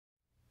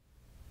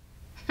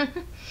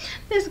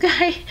This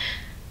guy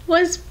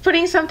was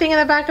putting something in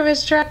the back of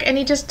his truck and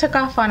he just took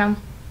off on him.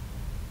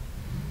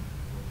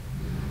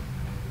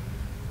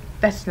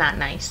 That's not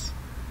nice.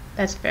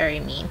 That's very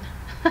mean.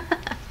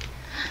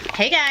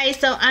 Hey guys,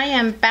 so I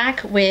am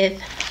back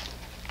with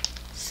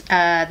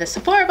the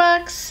Sephora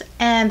box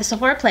and the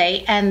Sephora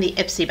Play and the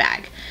Ipsy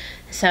bag.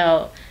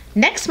 So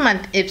next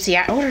month, Ipsy,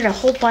 I ordered a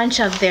whole bunch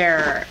of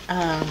their,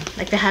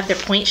 like they have their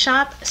point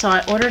shop. So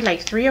I ordered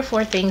like 3 or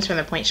 4 things from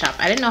the point shop.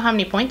 I didn't know how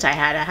many points I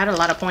had. I had a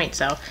lot of points,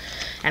 so,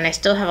 and I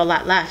still have a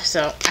lot left,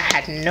 so I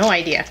had no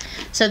idea.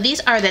 So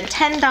these are the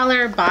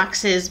 $10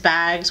 boxes,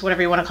 bags,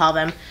 whatever you want to call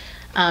them,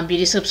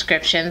 beauty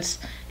subscriptions.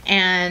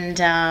 And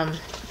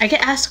I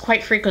get asked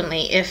quite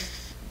frequently if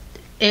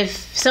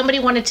somebody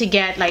wanted to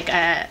get like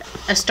a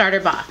starter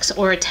box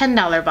or a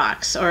 $10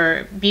 box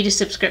or beauty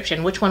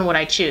subscription, which one would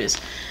I choose?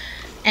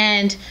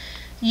 And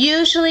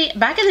usually,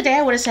 back in the day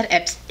I would have said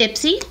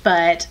Ipsy,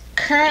 but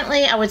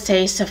currently I would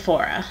say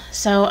Sephora.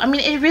 So, I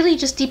mean, it really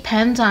just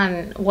depends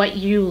on what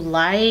you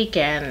like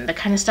and the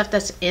kind of stuff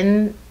that's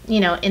in, you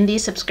know, in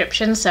these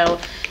subscriptions. So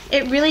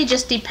it really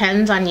just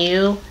depends on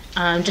you.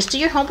 Just do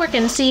your homework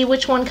and see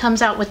which one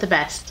comes out with the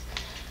best.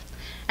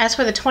 As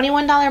for the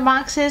 $21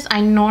 boxes, I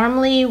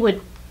normally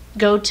would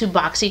go to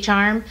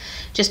BoxyCharm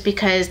just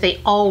because they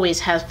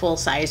always have full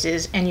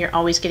sizes and you're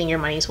always getting your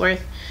money's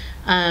worth.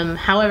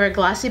 However,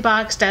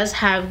 Glossybox does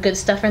have good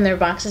stuff in their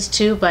boxes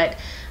too, but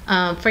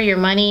for your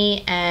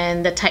money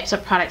and the types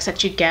of products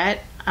that you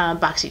get,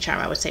 BoxyCharm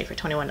I would say for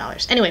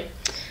 $21. Anyway,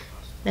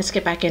 let's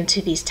get back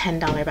into these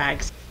 $10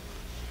 bags.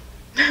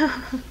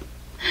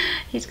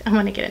 I'm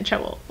gonna get in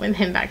trouble with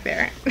him back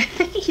there.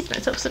 He's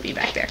not supposed to be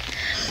back there.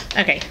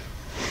 Okay.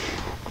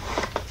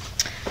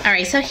 All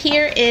right, so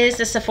here is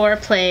the Sephora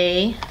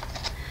Play.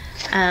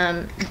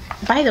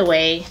 By the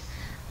way,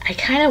 I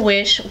kind of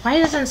wish, why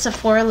doesn't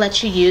Sephora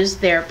let you use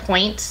their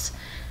points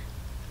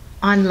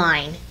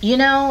online? You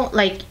know,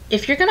 like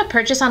if you're gonna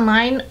purchase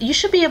online, you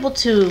should be able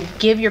to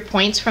give your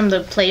points from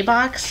the Play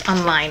box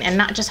online and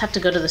not just have to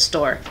go to the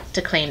store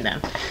to claim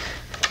them.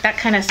 That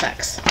kind of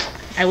sucks.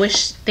 I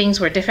wish things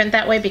were different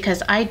that way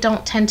because I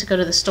don't tend to go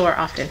to the store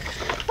often.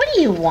 What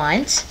do you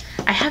want?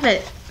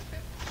 I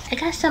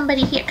got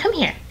somebody here. Come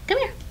here. Come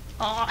here.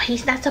 Oh,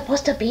 he's not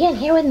supposed to be in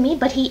here with me,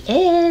 but he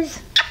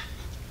is.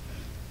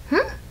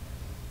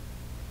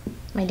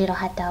 My little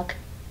hot dog.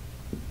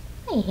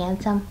 Hey,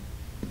 handsome.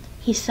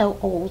 He's so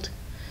old.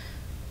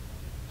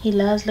 He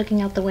loves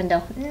looking out the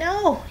window.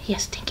 No, he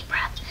has stinky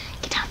breath.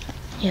 Get down.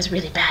 He has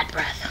really bad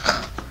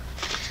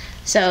breath.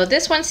 So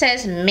this one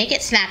says, make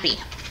it snappy.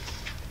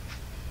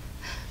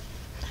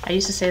 I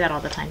used to say that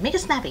all the time. Make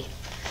it snappy.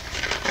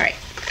 All right,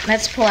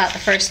 let's pull out the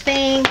first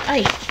thing.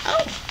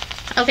 Oh.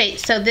 Okay,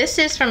 so this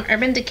is from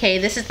Urban Decay.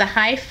 This is the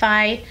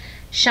Hi-Fi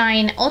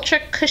Shine Ultra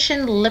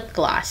Cushion Lip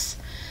Gloss.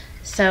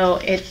 So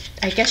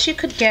I guess you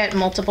could get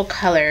multiple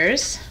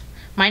colors.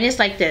 Mine is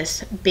like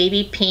this,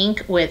 baby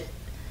pink with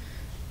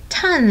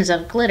tons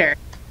of glitter.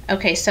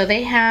 Okay, so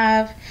they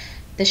have,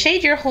 the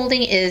shade you're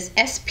holding is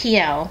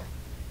SPL.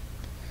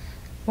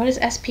 What does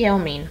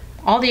SPL mean?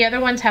 All the other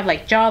ones have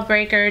like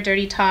Jawbreaker,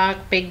 Dirty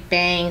Talk, Big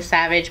Bang,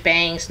 Savage,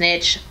 Bang,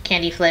 Snitch,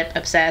 Candy Flip,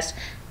 Obsessed,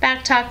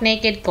 Back Talk,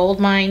 Naked,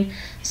 Goldmine.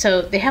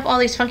 So they have all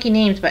these funky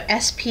names, but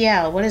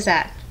SPL, what is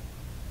that?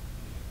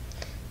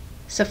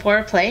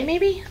 Sephora Play,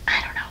 maybe?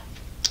 I don't know.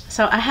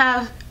 So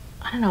I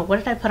don't know, what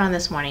did I put on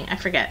this morning? I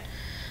forget.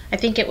 I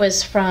think it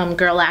was from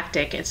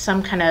Girlactic. It's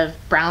some kind of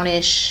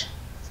brownish,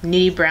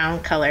 nudie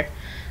brown color.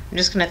 I'm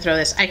just gonna throw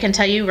this. I can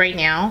tell you right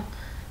now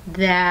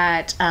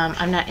that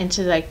I'm not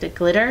into like the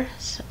glitter.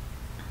 So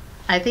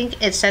I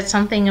think it said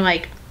something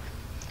like,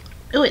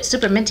 ooh, it's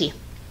super minty.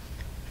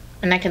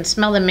 And I can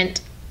smell the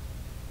mint.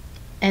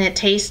 And it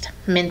tastes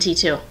minty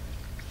too.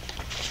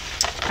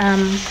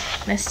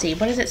 Let's see,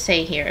 what does it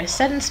say here?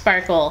 Sudden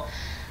Sparkle,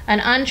 an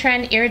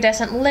on-trend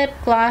iridescent lip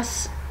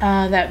gloss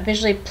that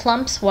visually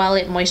plumps while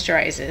it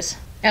moisturizes.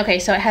 Okay,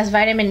 so it has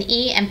vitamin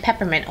E and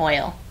peppermint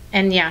oil.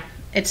 And yeah,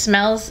 it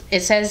smells,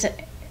 it says,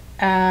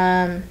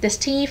 this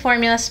tea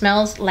formula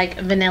smells like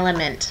vanilla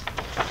mint.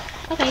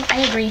 Okay,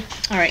 I agree.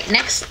 All right,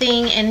 next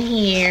thing in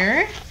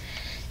here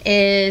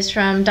is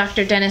from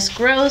Dr. Dennis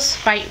Gross,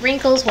 Fight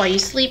Wrinkles While You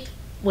Sleep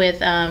with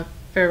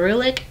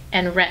ferulic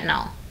and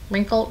retinol.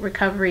 Wrinkle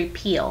Recovery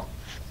Peel.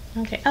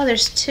 Okay, oh,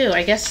 there's 2.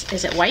 I guess,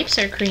 is it wipes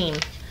or cream?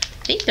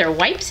 I think they're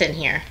wipes in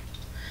here.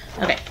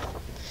 Okay,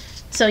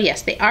 so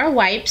yes, they are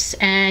wipes,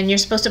 and you're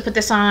supposed to put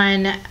this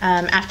on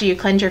after you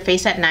cleanse your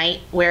face at night.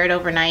 Wear it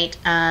overnight.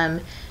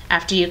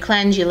 After you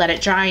cleanse, you let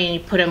it dry and you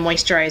put a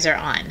moisturizer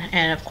on.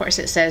 And of course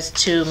it says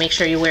to make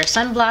sure you wear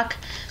sunblock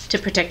to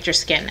protect your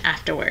skin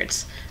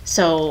afterwards.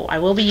 So I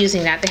will be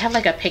using that. They have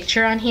like a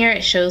picture on here.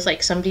 It shows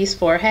like somebody's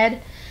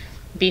forehead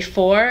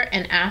before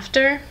and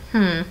after.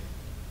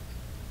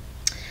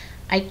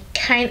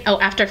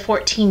 After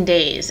 14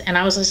 days. And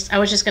I was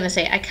just gonna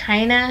say, I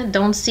kinda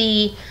don't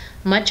see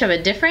much of a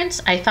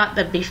difference. I thought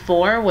the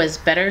before was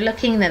better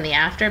looking than the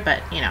after,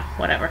 but you know,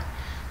 whatever.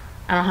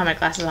 I don't have my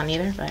glasses on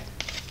either, but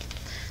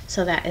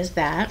so that is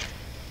that.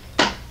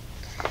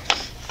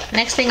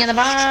 Next thing in the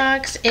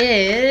box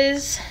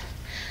is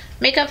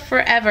Makeup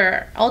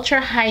Forever Ultra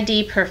High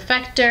D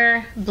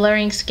Perfector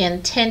Blurring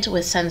Skin Tint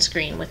with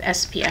Sunscreen with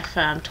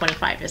SPF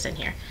 25 is in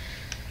here.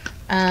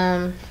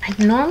 I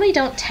normally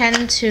don't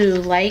tend to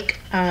like,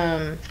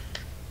 what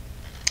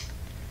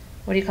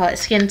do you call it,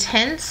 skin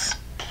tints.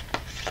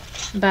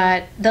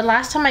 But the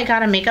last time I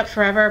got a Makeup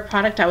Forever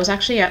product, I was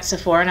actually at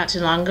Sephora not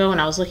too long ago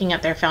and I was looking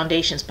at their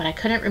foundations, but I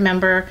couldn't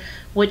remember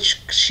which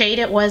shade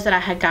it was that I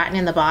had gotten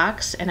in the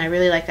box, and I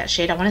really like that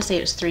shade. I want to say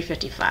it was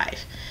 $3.55.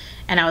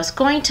 And I was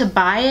going to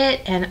buy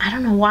it, and I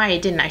don't know why I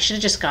didn't. I should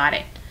have just got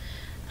it.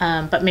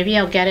 But maybe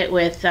I'll get it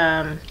with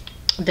the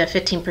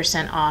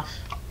 15% off.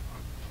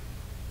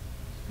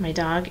 My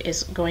dog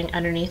is going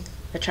underneath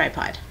the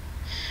tripod.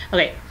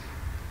 Okay,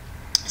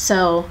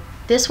 so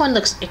this one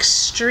looks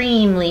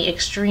extremely,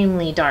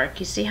 extremely dark.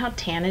 You see how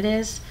tan it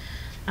is?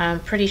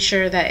 I'm pretty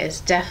sure that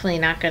is definitely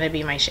not going to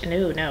be my shade.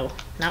 No, no,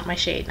 not my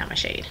shade, not my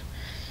shade.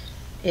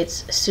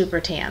 It's super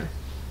tan.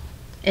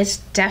 It's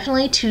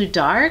definitely too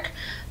dark,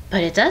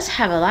 but it does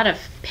have a lot of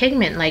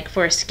pigment. Like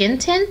for a skin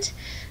tint,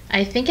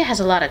 I think it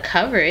has a lot of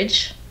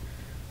coverage.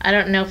 I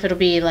don't know if it'll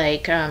be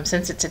like,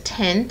 since it's a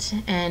tint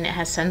and it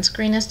has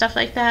sunscreen and stuff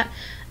like that,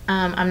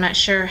 I'm not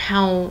sure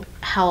how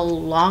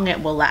long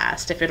it will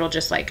last, if it'll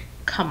just like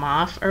come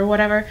off or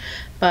whatever.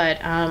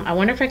 But I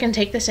wonder if I can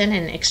take this in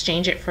and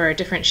exchange it for a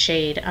different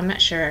shade. I'm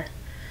not sure.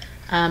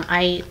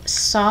 I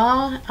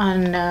saw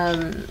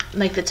on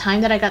like the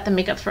time that I got the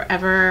Makeup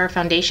Forever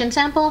foundation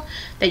sample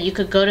that you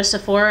could go to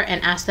Sephora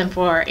and ask them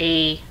for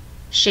a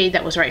shade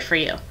that was right for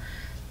you.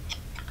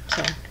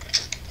 So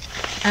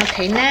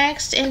okay,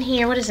 next in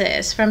here, what is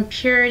this? From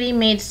Purity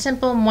Made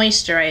Simple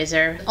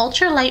Moisturizer.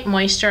 Ultra light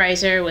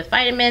moisturizer with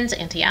vitamins,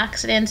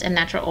 antioxidants, and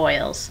natural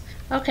oils.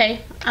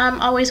 Okay,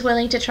 I'm always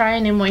willing to try a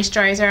new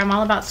moisturizer. I'm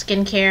all about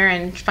skincare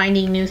and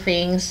finding new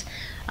things.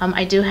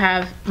 I do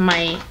have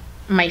my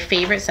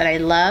favorites that I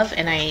love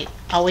and I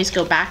always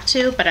go back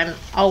to, but I'm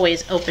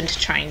always open to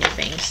trying new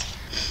things.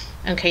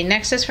 Okay,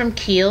 next is from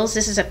Kiehl's.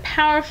 This is a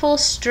powerful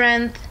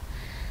strength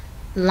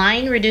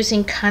line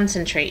reducing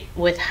concentrate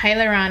with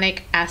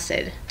hyaluronic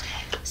acid.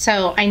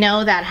 So I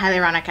know that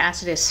hyaluronic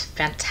acid is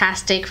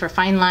fantastic for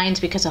fine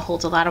lines because it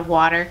holds a lot of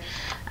water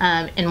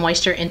and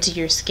moisture into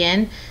your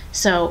skin.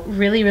 So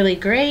really, really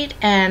great.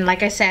 And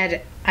like I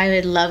said, I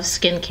would love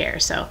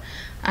skincare. So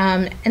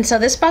and so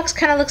this box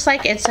kind of looks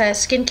like it's a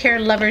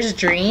skincare lover's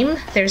dream.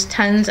 There's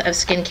tons of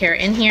skincare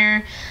in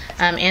here,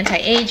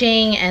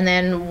 anti-aging, and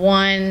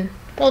then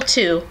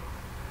two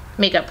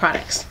makeup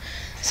products.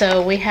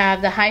 So we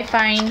have the High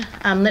Fine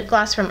lip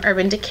gloss from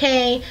Urban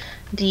Decay,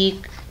 the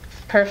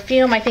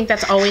perfume. I think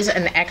that's always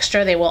an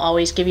extra. They will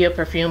always give you a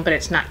perfume, but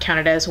it's not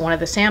counted as one of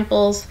the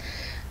samples.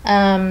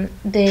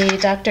 The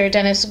Dr.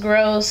 Dennis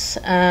Gross,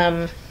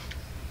 what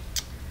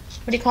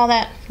do you call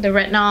that? The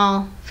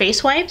retinol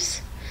face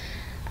wipes,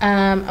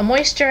 a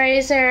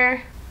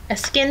moisturizer, a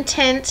skin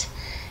tint,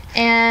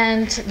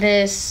 and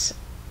this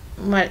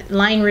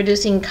line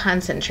reducing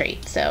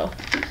concentrate. So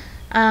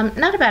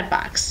not a bad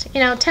box.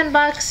 You know, 10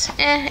 bucks,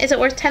 is it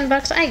worth 10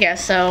 bucks? I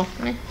guess so.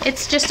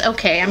 It's just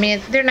okay. I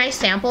mean, they're nice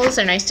samples.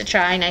 They're nice to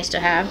try, nice to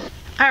have.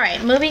 All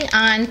right, moving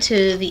on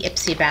to the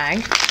Ipsy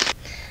bag.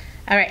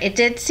 All right, it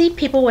did see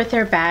people with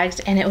their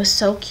bags and it was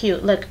so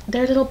cute. Look,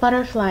 they're little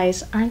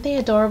butterflies. Aren't they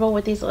adorable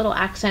with these little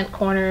accent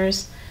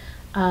corners?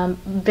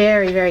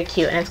 Very, very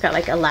cute. And it's got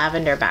like a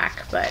lavender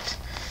back, but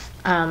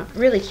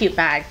really cute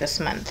bag this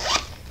month.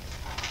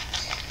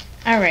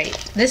 All right,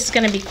 this is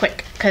gonna be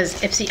quick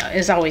because Ipsy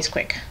is always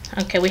quick.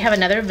 Okay, we have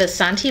another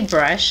Vasanti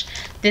brush.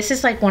 This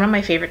is like one of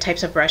my favorite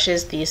types of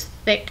brushes, these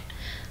thick,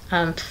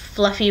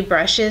 fluffy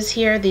brushes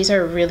here. These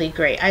are really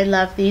great. I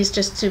love these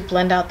just to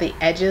blend out the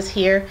edges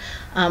here.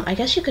 I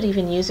guess you could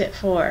even use it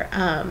for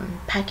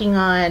packing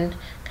on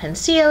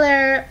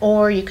concealer,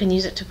 or you can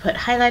use it to put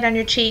highlight on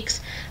your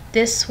cheeks.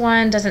 This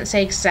one doesn't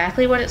say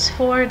exactly what it's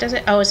for, does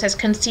it? Oh, it says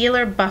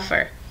concealer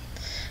buffer.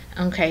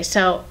 Okay,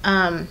 so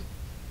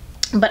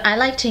but I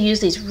like to use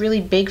these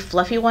really big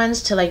fluffy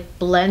ones to like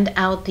blend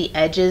out the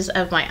edges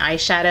of my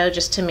eyeshadow,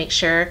 just to make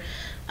sure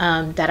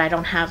that I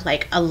don't have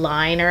like a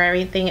line or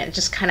everything. It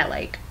just kind of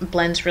like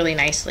blends really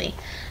nicely.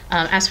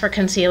 As for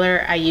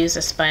concealer, I use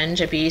a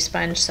sponge, a beauty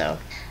sponge. So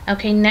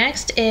okay,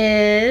 next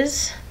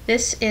is,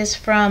 this is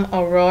from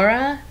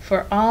Aurora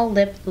for all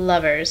lip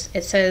lovers.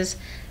 It says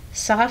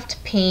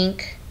soft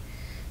pink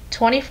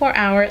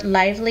 24-hour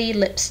lively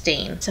lip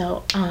stain.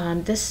 So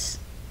this,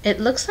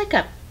 it looks like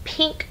a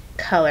pink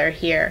color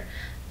here,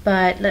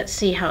 but let's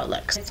see how it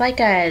looks. It's like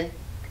a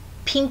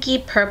pinky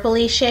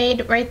purpley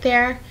shade right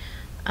there.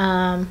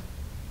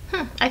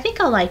 I think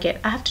I'll like it.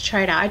 I have to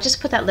try it out. I just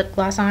put that lip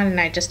gloss on and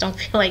I just don't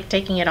feel like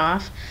taking it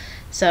off.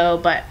 So,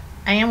 but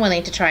I am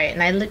willing to try it,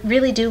 and I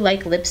really do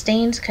like lip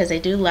stains because they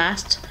do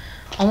last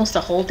almost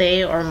a whole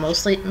day or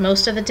most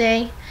of the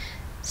day.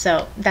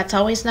 So that's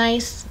always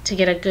nice to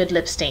get a good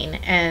lip stain.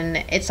 And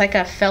it's like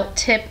a felt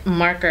tip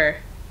marker.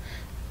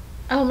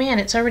 Oh man,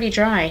 it's already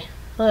dry.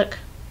 Look.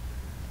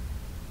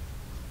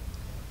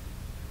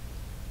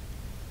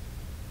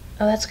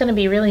 Oh, that's gonna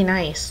be really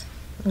nice.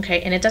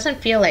 Okay, and it doesn't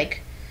feel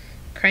like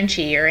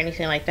crunchy or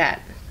anything like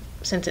that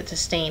since it's a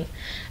stain.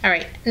 All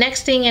right,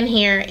 next thing in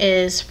here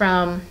is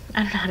from,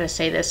 I don't know how to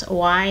say this,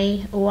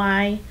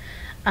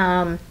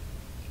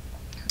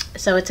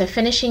 so it's a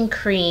finishing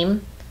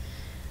cream,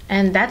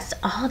 and that's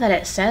all that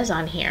it says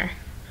on here.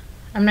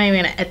 I'm not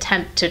even gonna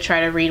attempt to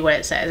try to read what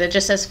it says. It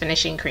just says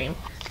finishing cream.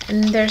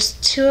 And there's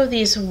 2 of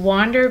these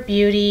Wander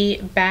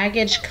Beauty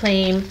Baggage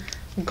Claim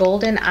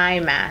Golden Eye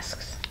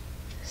Masks.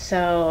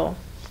 So,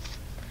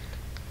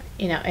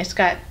 you know, it's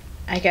got,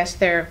 I guess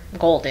they're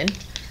golden.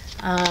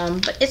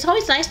 But it's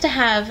always nice to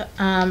have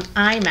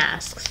eye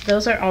masks.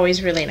 Those are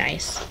always really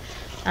nice.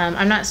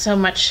 I'm not so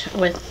much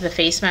with the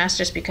face mask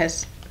just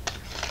because,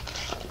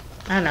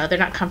 I don't know, they're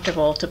not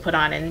comfortable to put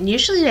on, and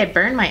usually they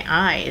burn my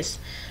eyes.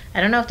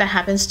 I don't know if that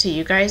happens to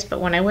you guys, but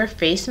when I wear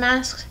face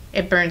masks,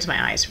 it burns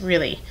my eyes,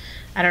 really.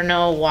 I don't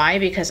know why,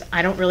 because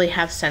I don't really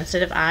have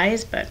sensitive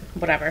eyes, but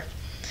whatever.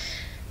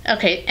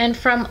 Okay, and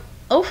from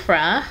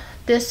Ofra,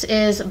 this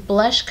is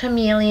Blush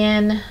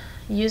Chameleon,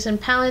 used in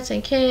palettes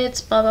and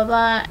kits, blah, blah,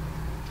 blah.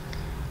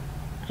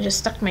 I just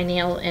stuck my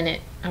nail in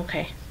it.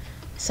 Okay.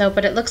 So,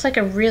 but it looks like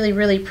a really,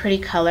 really pretty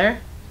color.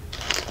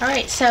 All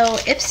right, so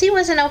Ipsy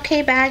was an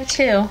okay bag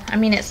too. I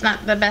mean, it's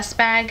not the best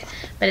bag,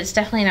 but it's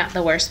definitely not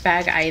the worst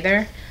bag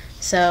either.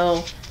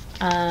 So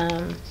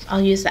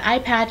I'll use the eye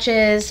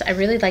patches. I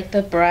really like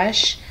the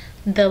brush.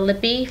 The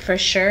lippy, for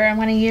sure, I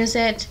want to use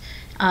it.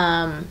 Did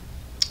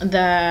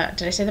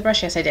I say the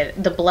brush? Yes, I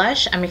did. The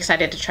blush, I'm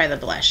excited to try the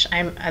blush.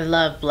 I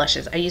love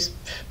blushes. I use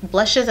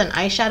blushes and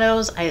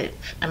eyeshadows.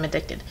 I'm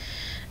addicted.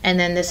 And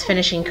then this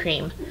finishing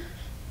cream.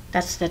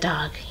 That's the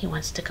dog. He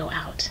wants to go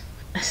out.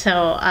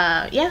 So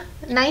yeah,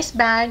 nice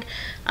bag.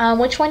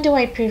 Which one do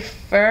I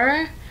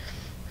prefer?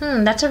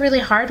 That's a really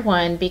hard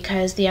one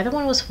because the other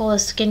one was full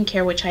of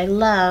skincare, which I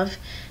love,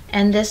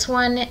 and this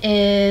one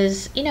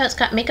is, you know, it's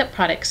got makeup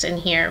products in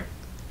here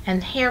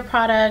and hair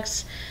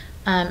products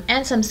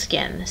and some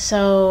skin.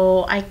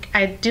 So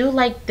I do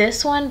like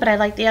this one, but I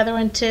like the other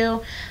one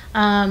too.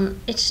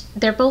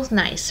 They're both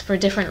nice for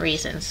different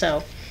reasons.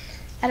 So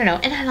I don't know,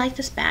 and I like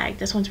this bag.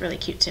 This one's really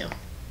cute too.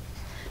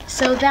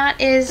 So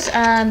that is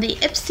the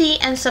Ipsy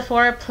and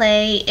Sephora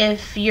Play.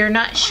 If you're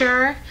not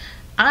sure,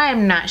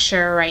 I'm not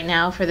sure right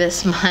now for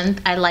this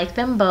month. I like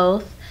them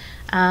both.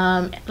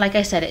 Like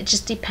I said, it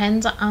just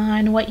depends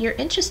on what you're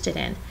interested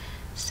in.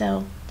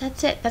 So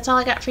that's it. That's all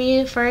I got for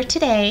you for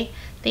today.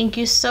 Thank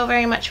you so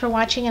very much for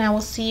watching, and I will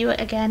see you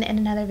again in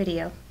another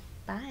video.